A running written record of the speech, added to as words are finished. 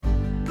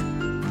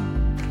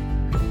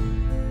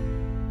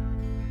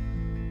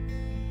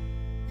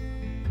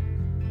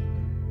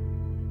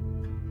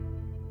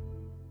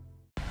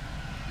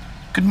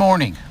Good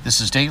morning. This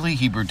is Daily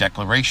Hebrew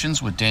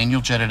Declarations with Daniel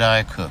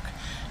Jedediah Cook,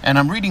 and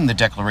I'm reading the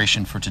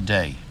declaration for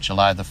today,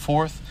 July the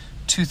 4th,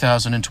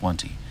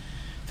 2020.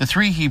 The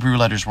three Hebrew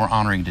letters we're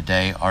honoring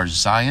today are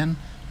Zayin,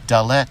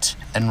 Dalet,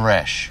 and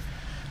Resh.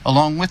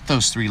 Along with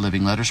those three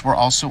living letters, we're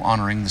also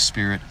honoring the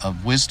spirit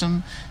of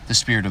wisdom, the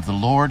spirit of the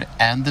Lord,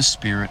 and the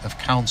spirit of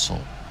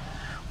counsel.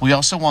 We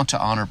also want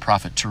to honor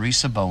Prophet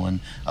Teresa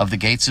Bowen of the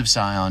Gates of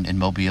Zion in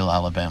Mobile,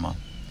 Alabama.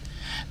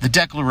 The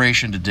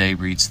declaration today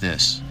reads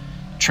this: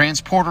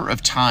 Transporter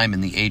of time in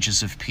the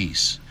ages of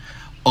peace,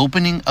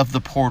 opening of the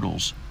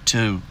portals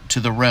to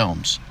the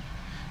realms,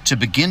 to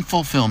begin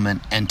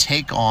fulfillment and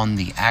take on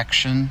the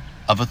action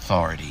of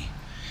authority.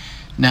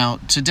 Now,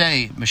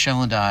 today,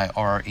 Michelle and I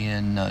are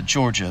in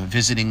Georgia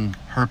visiting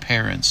her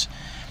parents.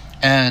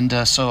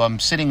 And so I'm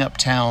sitting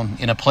uptown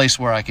in a place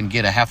where I can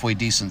get a halfway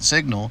decent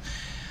signal.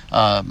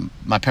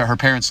 Her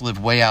parents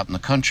live way out in the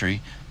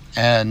country,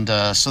 and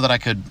so that I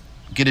could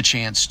get a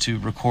chance to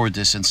record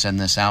this and send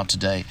this out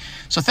today.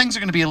 So things are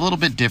going to be a little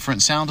bit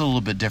different, sound a little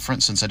bit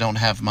different since I don't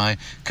have my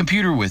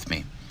computer with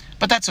me.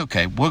 But that's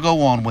okay. We'll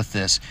go on with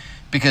this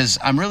because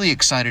I'm really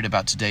excited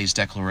about today's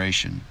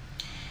declaration.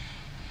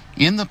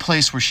 In the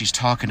place where she's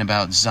talking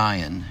about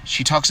Zayin,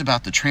 she talks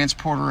about the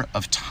transporter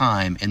of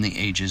time in the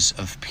ages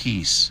of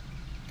peace.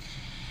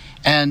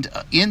 And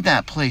in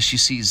that place, you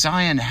see,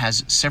 Zayin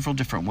has several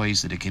different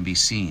ways that it can be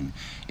seen.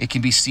 It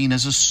can be seen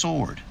as a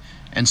sword.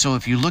 And so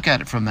if you look at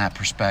it from that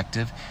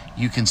perspective,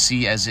 you can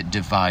see as it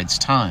divides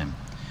time.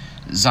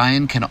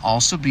 Zayin can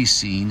also be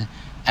seen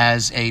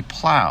as a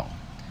plow.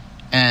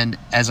 And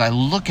as I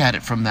look at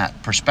it from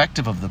that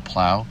perspective of the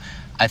plow,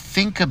 I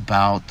think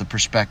about the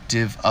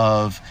perspective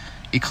of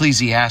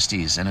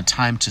Ecclesiastes and a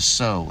time to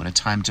sow and a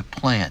time to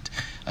plant,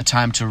 a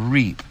time to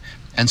reap,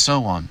 and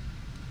so on.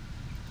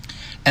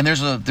 And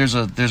there's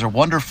a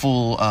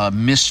wonderful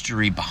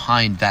mystery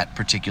behind that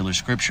particular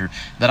scripture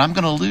that I'm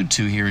going to allude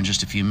to here in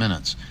just a few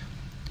minutes.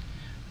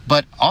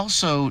 But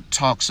also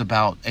talks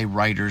about a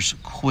writer's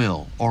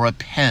quill or a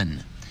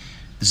pen.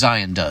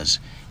 Zayin does,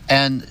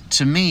 and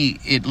to me,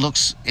 it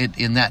looks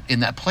in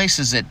that place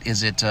as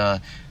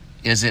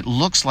it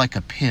looks like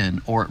a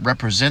pen, or it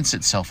represents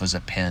itself as a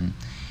pen.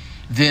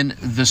 Then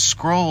the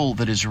scroll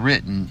that is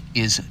written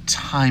is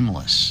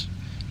timeless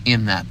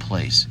in that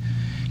place.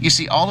 You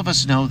see, all of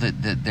us know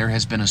that there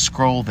has been a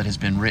scroll that has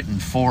been written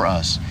for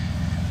us.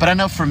 But I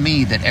know for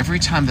me that every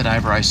time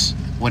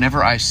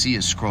whenever I see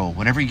a scroll,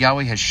 whenever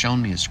Yahweh has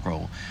shown me a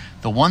scroll,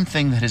 the one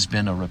thing that has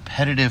been a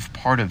repetitive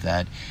part of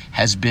that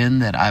has been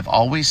that I've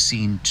always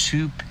seen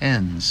two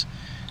pens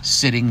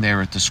sitting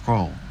there at the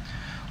scroll.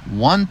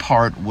 One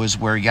part was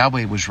where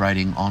Yahweh was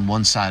writing on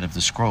one side of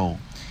the scroll,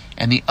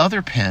 and the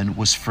other pen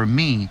was for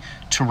me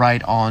to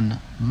write on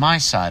my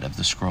side of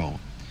the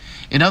scroll.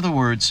 In other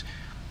words,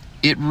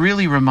 it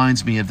really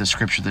reminds me of the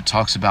scripture that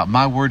talks about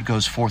my word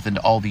goes forth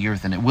into all the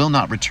earth and it will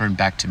not return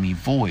back to me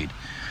void.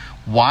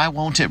 Why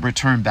won't it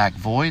return back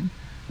void?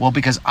 Well,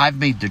 because I've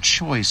made the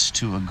choice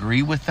to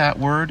agree with that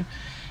word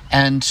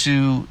and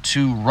to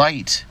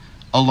write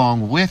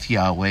along with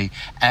Yahweh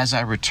as I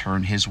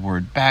return his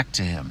word back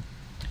to him.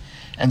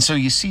 And so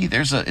you see,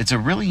 it's a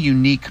really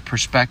unique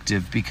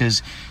perspective,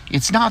 because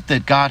it's not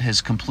that God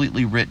has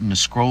completely written a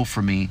scroll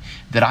for me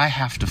that I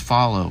have to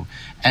follow,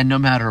 and no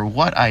matter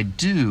what I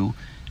do,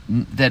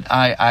 that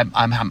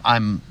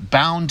I'm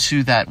bound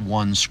to that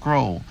one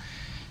scroll.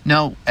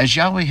 Now, as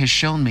Yahweh has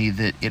shown me,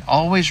 that it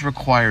always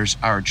requires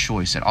our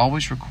choice. It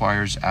always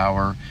requires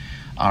our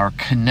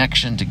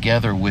connection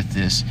together with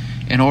this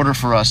in order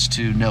for us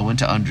to know and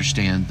to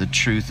understand the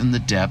truth and the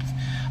depth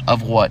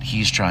of what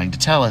he's trying to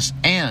tell us.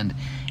 And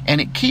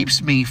it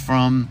keeps me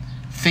from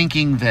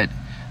thinking that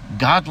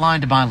God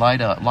lined my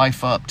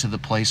life up to the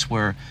place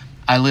where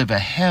I live a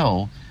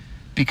hell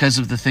because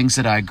of the things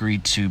that I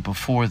agreed to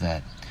before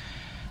that.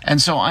 And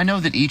so I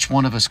know that each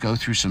one of us go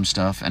through some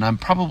stuff, and I'm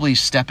probably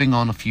stepping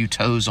on a few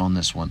toes on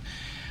this one.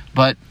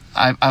 But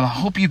I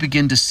hope you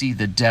begin to see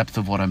the depth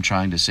of what I'm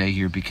trying to say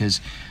here, because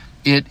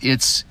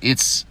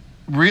it's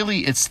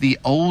the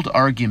old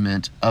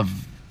argument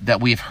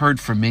that we have heard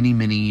for many,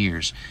 many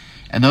years.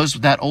 And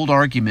that old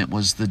argument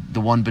was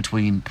the one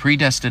between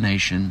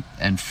predestination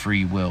and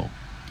free will.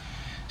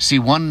 See,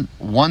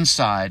 one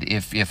side,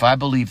 if I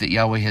believe that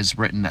Yahweh has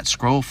written that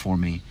scroll for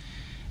me,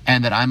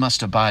 and that I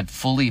must abide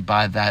fully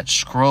by that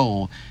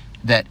scroll,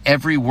 that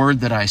every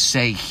word that I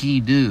say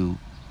he knew,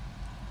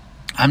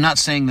 I'm not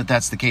saying that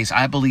that's the case.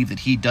 I believe that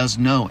he does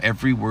know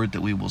every word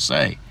that we will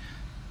say.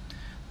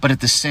 But at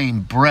the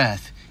same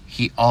breath,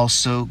 he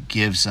also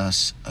gives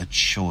us a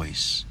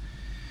choice.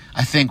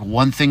 I think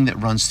one thing that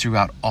runs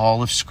throughout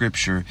all of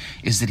Scripture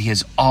is that he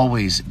has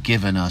always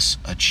given us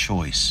a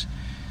choice.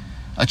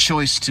 A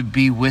choice to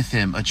be with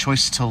him, a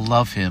choice to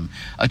love him,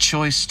 a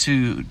choice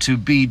to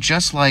be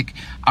just like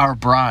our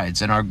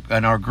brides and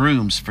our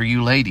grooms, for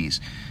you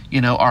ladies,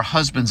 our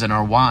husbands and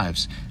our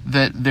wives,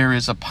 that there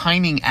is a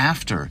pining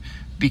after,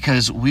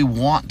 because we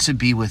want to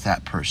be with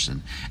that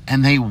person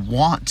and they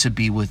want to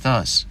be with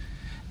us.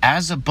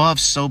 As above,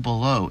 so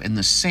below. And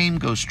the same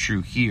goes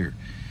true here.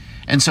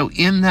 And so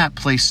in that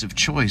place of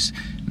choice,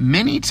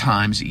 many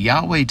times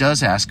Yahweh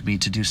does ask me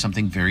to do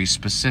something very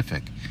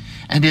specific.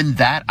 And in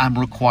that, I'm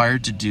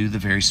required to do the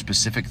very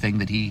specific thing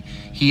that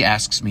he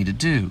asks me to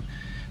do.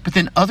 But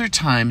then other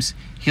times,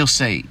 he'll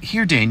say,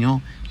 here,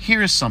 Daniel,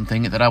 here is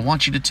something that I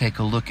want you to take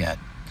a look at.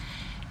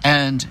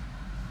 And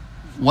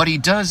what he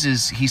does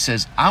is he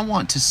says, I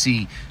want to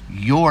see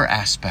your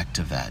aspect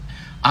of that.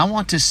 I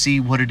want to see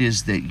what it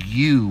is that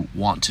you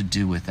want to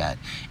do with that.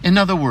 In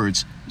other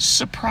words,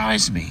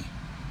 surprise me.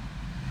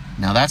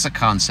 Now, that's a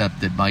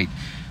concept that might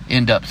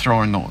end up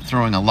throwing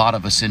a lot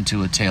of us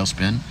into a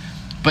tailspin,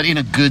 but in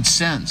a good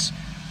sense,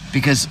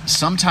 because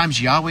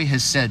sometimes Yahweh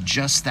has said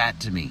just that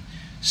to me.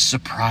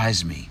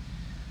 Surprise me.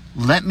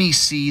 Let me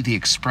see the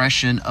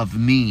expression of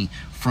me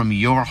from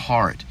your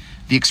heart,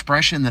 the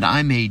expression that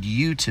I made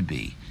you to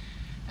be.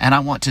 And I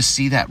want to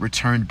see that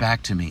returned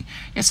back to me.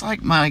 It's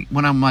like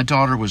when my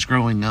daughter was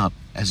growing up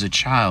as a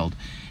child,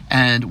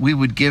 and we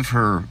would give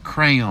her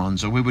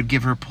crayons, or we would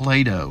give her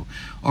Play-Doh,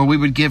 or we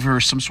would give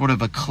her some sort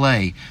of a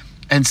clay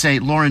and say,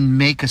 Lauren,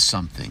 make us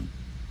something.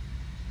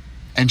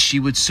 And she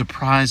would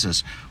surprise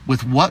us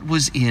with what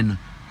was in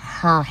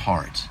her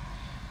heart.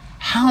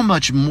 How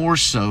much more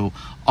so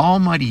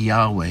Almighty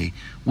Yahweh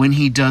when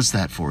he does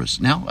that for us.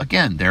 Now,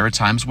 again, there are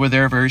times where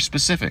they're very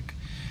specific,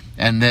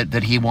 and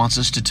that he wants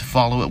us to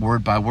follow it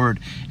word by word.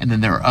 And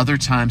then there are other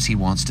times he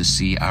wants to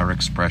see our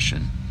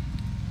expression.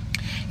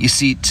 You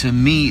see, to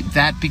me,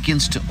 that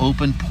begins to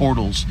open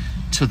portals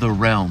to the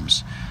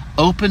realms.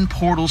 Open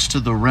portals to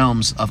the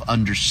realms of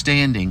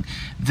understanding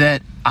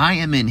that I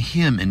am in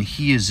him and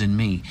he is in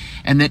me.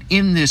 And that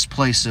in this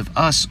place of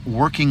us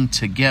working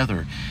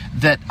together,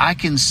 that I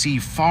can see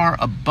far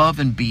above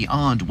and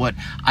beyond what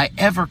I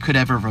could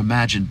ever have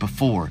imagined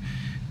before.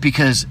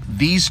 Because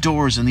these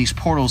doors and these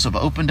portals have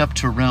opened up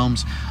to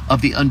realms of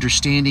the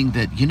understanding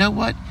that, you know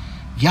what?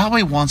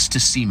 Yahweh wants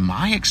to see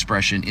my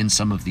expression in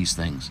some of these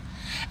things.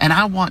 And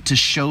I want to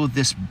show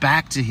this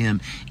back to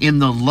him in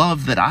the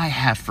love that I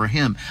have for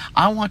him.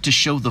 I want to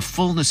show the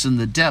fullness and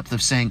the depth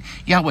of saying,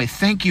 Yahweh,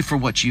 thank you for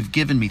what you've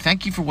given me.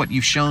 Thank you for what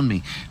you've shown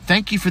me.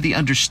 Thank you for the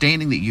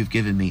understanding that you've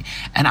given me.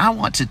 And I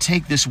want to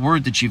take this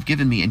word that you've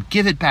given me and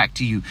give it back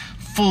to you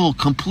full,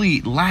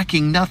 complete,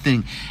 lacking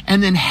nothing.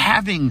 And then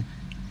having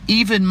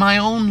even my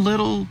own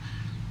little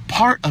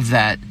part of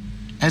that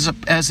as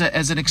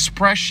an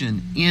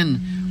expression in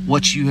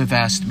what you have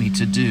asked me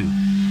to do.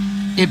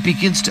 It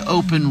begins to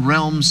open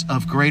realms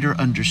of greater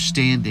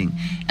understanding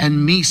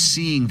and me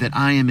seeing that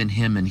I am in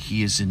him and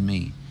he is in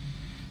me.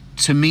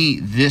 To me,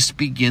 this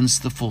begins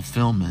the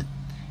fulfillment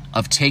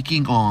of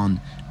taking on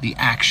the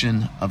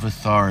action of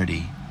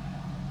authority.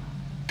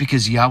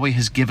 Because Yahweh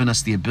has given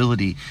us the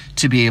ability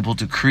to be able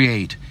to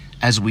create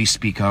as we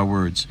speak our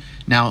words.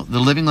 Now, the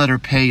living letter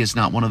Pei is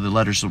not one of the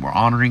letters that we're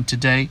honoring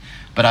today,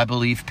 but I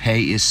believe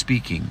Pei is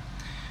speaking.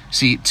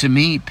 See, to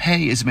me,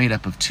 Pei is made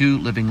up of two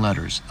living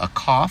letters, a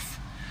Kaf,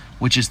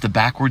 which is the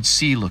backward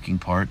C-looking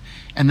part,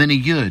 and then a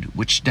Yud,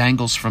 which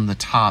dangles from the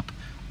top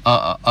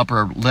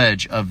upper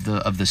ledge of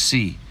the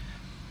C.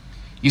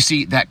 You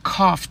see, that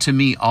Kaf to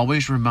me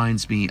always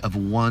reminds me of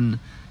one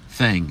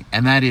thing,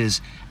 and that is,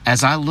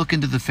 as I look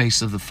into the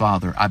face of the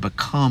Father, I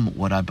become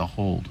what I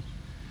behold.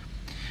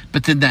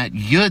 But then that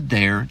Yud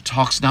there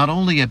talks not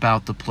only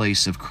about the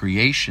place of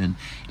creation,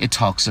 it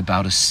talks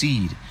about a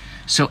seed.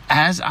 So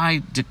as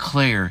I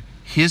declare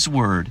his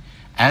word,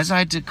 as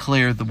I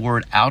declare the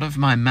word out of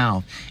my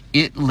mouth,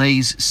 it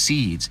lays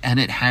seeds and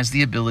it has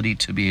the ability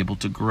to be able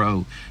to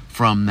grow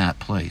from that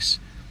place.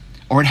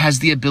 Or it has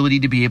the ability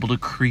to be able to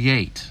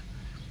create.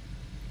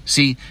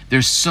 See,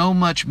 there's so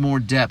much more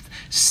depth.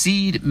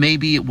 Seed may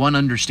be one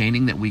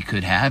understanding that we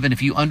could have, and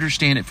if you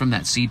understand it from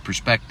that seed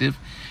perspective,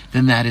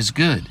 then that is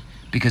good,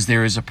 because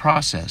there is a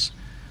process.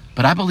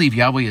 But I believe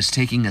Yahweh is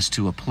taking us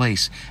to a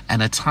place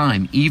and a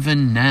time,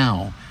 even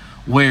now,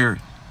 where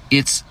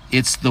it's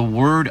the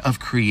word of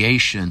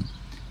creation,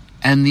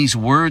 and these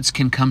words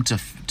can come to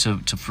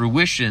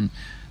fruition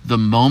the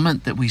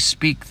moment that we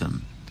speak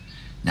them.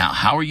 Now,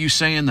 how are you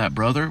saying that,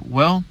 brother?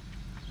 Well,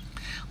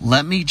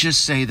 let me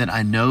just say that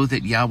I know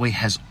that Yahweh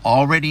has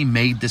already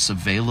made this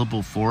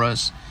available for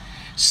us.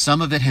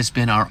 Some of it has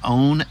been our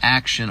own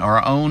action,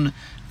 our own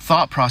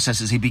thought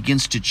processes. He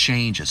begins to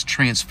change us,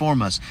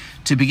 transform us,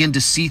 to begin to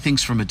see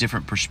things from a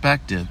different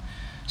perspective,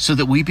 so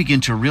that we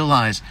begin to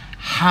realize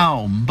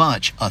how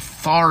much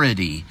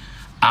authority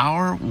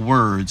our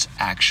words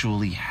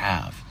actually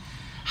have,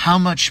 how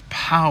much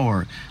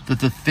power that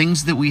the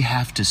things that we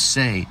have to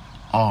say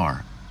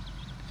are.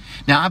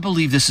 Now, I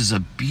believe this is a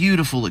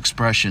beautiful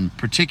expression,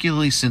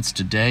 particularly since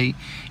today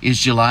is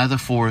July the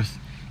 4th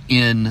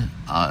in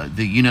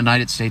the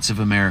United States of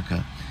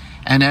America.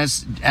 And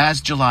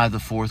as July the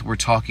 4th, we're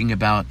talking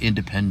about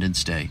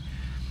Independence Day,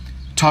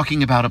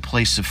 talking about a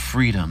place of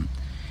freedom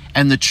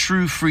and the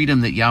true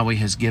freedom that Yahweh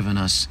has given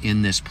us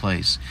in this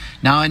place.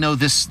 Now, I know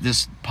this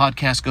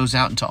podcast goes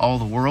out into all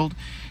the world,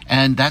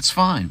 and that's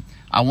fine.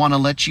 I want to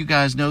let you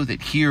guys know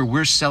that here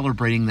we're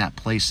celebrating that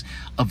place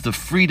of the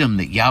freedom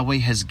that Yahweh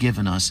has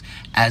given us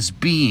as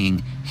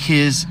being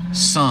his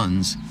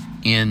sons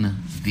in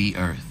the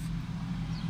earth.